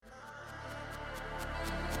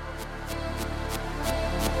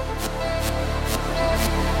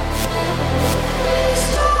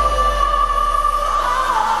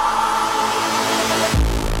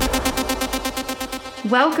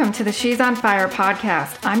Welcome to the She's on Fire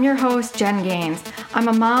podcast. I'm your host, Jen Gaines. I'm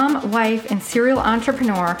a mom, wife, and serial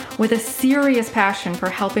entrepreneur with a serious passion for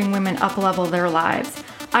helping women up-level their lives.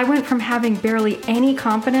 I went from having barely any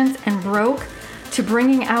confidence and broke to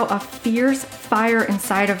bringing out a fierce fire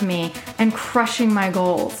inside of me and crushing my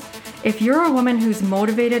goals. If you're a woman who's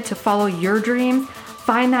motivated to follow your dreams,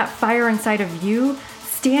 find that fire inside of you,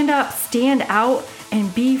 stand up, stand out,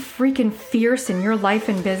 and be freaking fierce in your life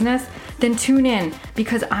and business, then tune in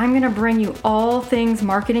because I'm going to bring you all things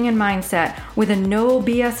marketing and mindset with a no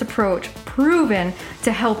BS approach proven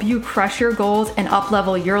to help you crush your goals and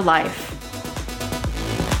up-level your life.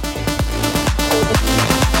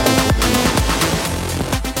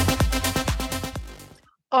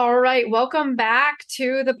 All right, welcome back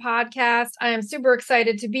to the podcast. I am super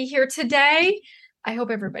excited to be here today. I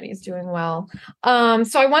hope everybody is doing well.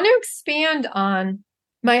 So I want to expand on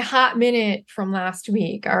my hot minute from last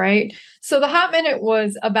week. All right. So the hot minute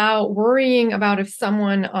was about worrying about if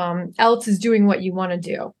someone else is doing what you want to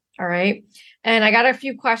do. All right. And I got a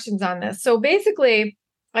few questions on this. So basically,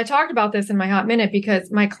 I talked about this in my hot minute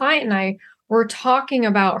because my client and I were talking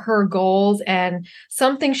about her goals and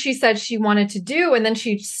something she said she wanted to do. And then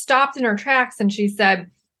she stopped in her tracks and she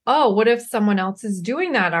said, oh, what if someone else is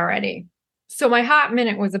doing that already? So my hot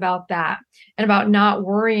minute was about that and about not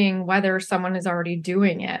worrying whether someone is already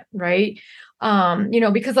doing it, right?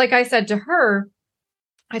 Because like I said to her,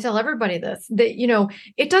 I tell everybody this, that,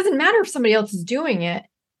 it doesn't matter if somebody else is doing it.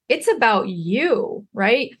 It's about you,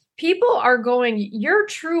 right? People are your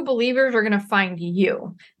true believers are going to find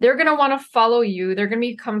you. They're going to want to follow you. They're going to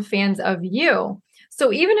become fans of you.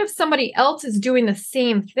 So even if somebody else is doing the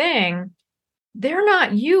same thing, they're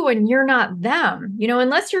not you and you're not them,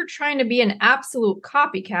 unless you're trying to be an absolute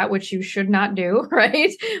copycat, which you should not do, right?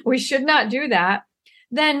 We should not do that.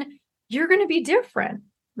 Then you're going to be different,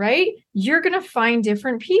 right? You're going to find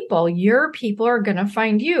different people. Your people are going to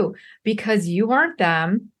find you because you aren't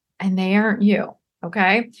them and they aren't you.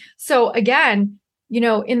 Okay. So again,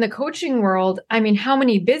 in the coaching world, how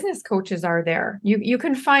many business coaches are there? You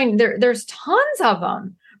can find there's tons of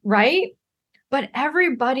them, right? But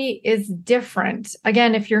everybody is different.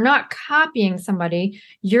 Again, if you're not copying somebody,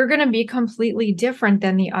 you're going to be completely different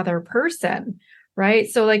than the other person, right?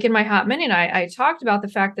 So like in my hot minute, I talked about the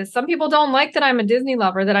fact that some people don't like that I'm a Disney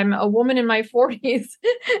lover, that I'm a woman in my 40s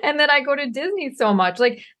and that I go to Disney so much.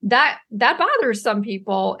 Like that bothers some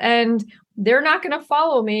people and they're not going to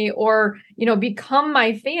follow me or, become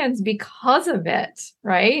my fans because of it,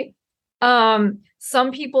 right?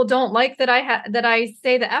 Some people don't like that I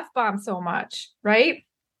say the F-bomb so much, right?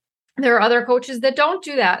 There are other coaches that don't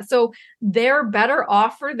do that. So they're better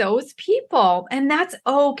off for those people. And that's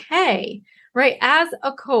okay, right? As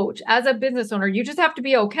a coach, as a business owner, you just have to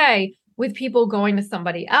be okay with people going to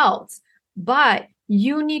somebody else. But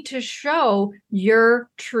you need to show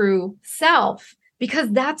your true self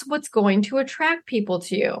because that's what's going to attract people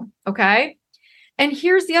to you, okay? And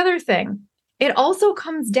here's the other thing. It also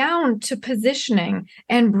comes down to positioning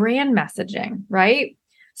and brand messaging, right?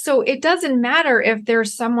 So it doesn't matter if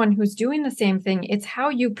there's someone who's doing the same thing. It's how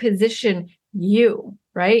you position you,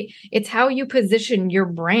 right? It's how you position your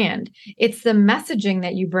brand. It's the messaging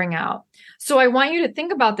that you bring out. So I want you to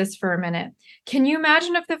think about this for a minute. Can you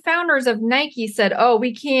imagine if the founders of Nike said, oh,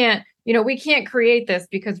 we can't create this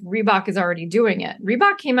because Reebok is already doing it.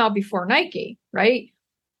 Reebok came out before Nike, right?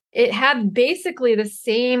 It had basically the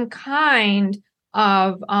same kind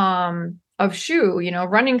of shoe,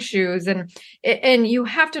 running shoes. And you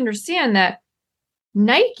have to understand that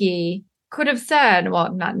Nike could have said,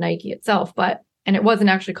 well, not Nike itself, and it wasn't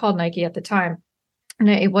actually called Nike at the time. And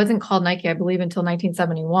it wasn't called Nike, I believe, until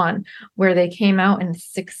 1971, where they came out in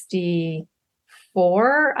 64.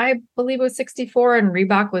 I believe it was 64 and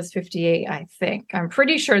Reebok was 58, I think. I'm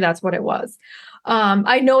pretty sure that's what it was.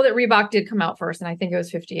 I know that Reebok did come out first and I think it was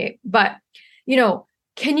 58, but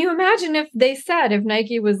can you imagine if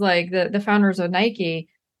Nike was like the founders of Nike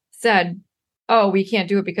said, oh, we can't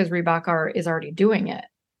do it because Reebok is already doing it.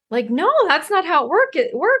 Like, no, that's not how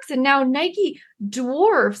it works. And now Nike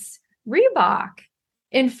dwarfs Reebok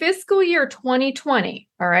in fiscal year 2020.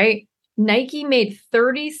 All right. Nike made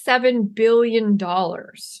 $37 billion.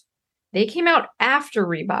 They came out after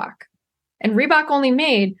Reebok and Reebok only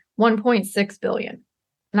made 1.6 billion.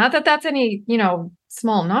 Not that that's any,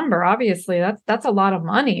 small number. Obviously, that's a lot of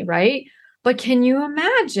money, right? But can you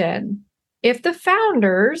imagine if the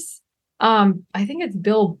founders, I think it's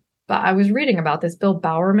I was reading about this, Bill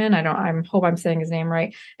Bowerman. I hope I'm saying his name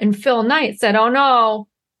right. And Phil Knight said, oh no,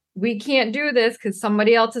 we can't do this because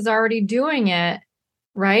somebody else is already doing it,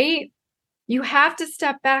 right? You have to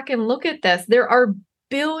step back and look at this. There are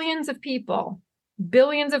billions of people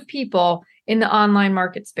billions of people in the online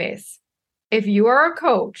market space. If you are a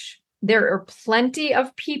coach, there are plenty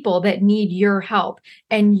of people that need your help,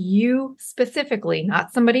 and you specifically,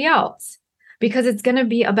 not somebody else, because it's going to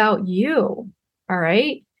be about you. All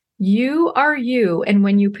right. You are you. And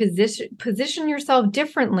when you position yourself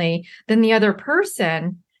differently than the other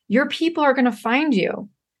person, your people are going to find you.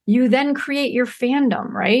 You then create your fandom,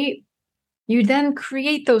 right? You then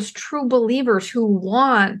create those true believers who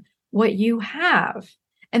want what you have,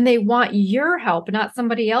 and they want your help, not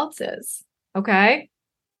somebody else's. Okay.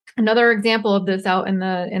 Another example of this out in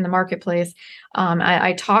the marketplace.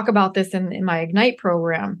 I talk about this in my Ignite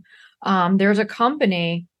program. There's a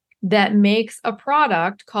company that makes a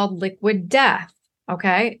product called Liquid Death.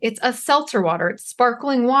 Okay. It's a seltzer water. It's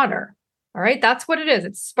sparkling water. All right. That's what it is.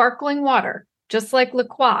 It's sparkling water, just like La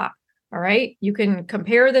Croix. All right. You can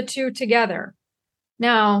compare the two together.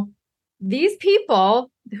 Now, these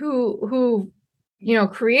people who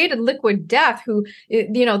created Liquid Death,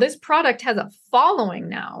 this product has a following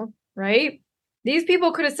now, right? These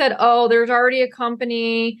people could have said, oh, there's already a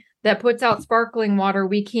company that puts out sparkling water.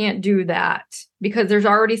 We can't do that because there's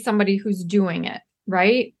already somebody who's doing it,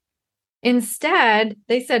 right? Instead,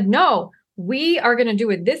 they said, no, we are going to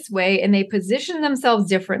do it this way. And they positioned themselves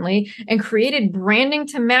differently and created branding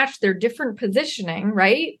to match their different positioning,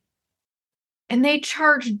 right? And they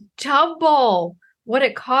charge double what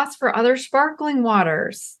it costs for other sparkling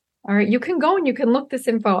waters. All right. You can go and you can look this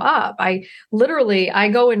info up. I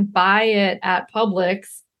go and buy it at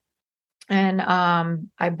Publix, and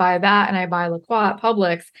I buy that, and I buy La Croix at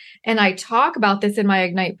Publix. And I talk about this in my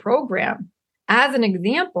Ignite program as an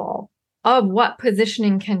example of what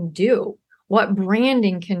positioning can do, what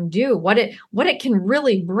branding can do, what it can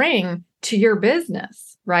really bring to your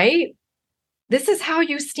business, right? This is how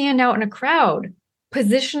you stand out in a crowd.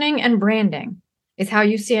 Positioning and branding is how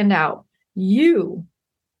you stand out. You,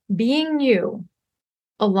 being you,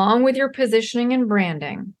 along with your positioning and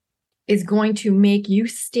branding, is going to make you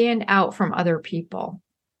stand out from other people.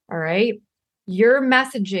 All right. Your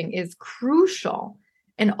messaging is crucial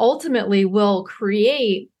and ultimately will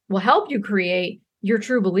help you create your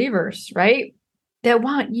true believers, right? That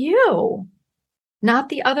want you, not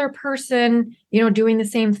the other person, doing the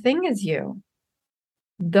same thing as you.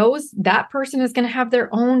 That person is going to have their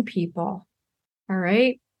own people. All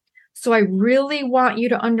right. So I really want you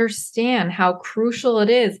to understand how crucial it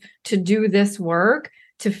is to do this work,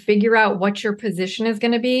 to figure out what your position is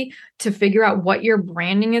going to be, to figure out what your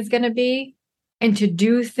branding is going to be, and to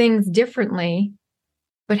do things differently,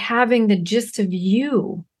 but having the gist of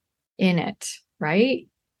you in it, right?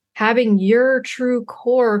 Having your true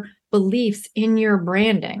core beliefs in your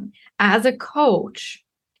branding. As a coach,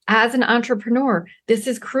 as an entrepreneur, this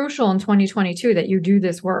is crucial in 2022 that you do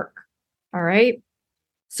this work. All right.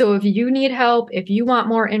 So if you need help, if you want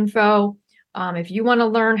more info, if you want to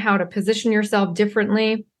learn how to position yourself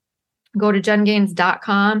differently, go to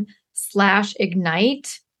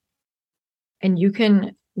jengaines.com/ignite, and you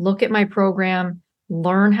can look at my program,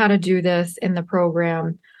 learn how to do this in the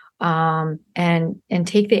program, and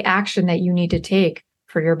take the action that you need to take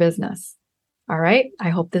for your business. All right.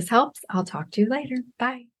 I hope this helps. I'll talk to you later.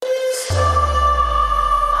 Bye.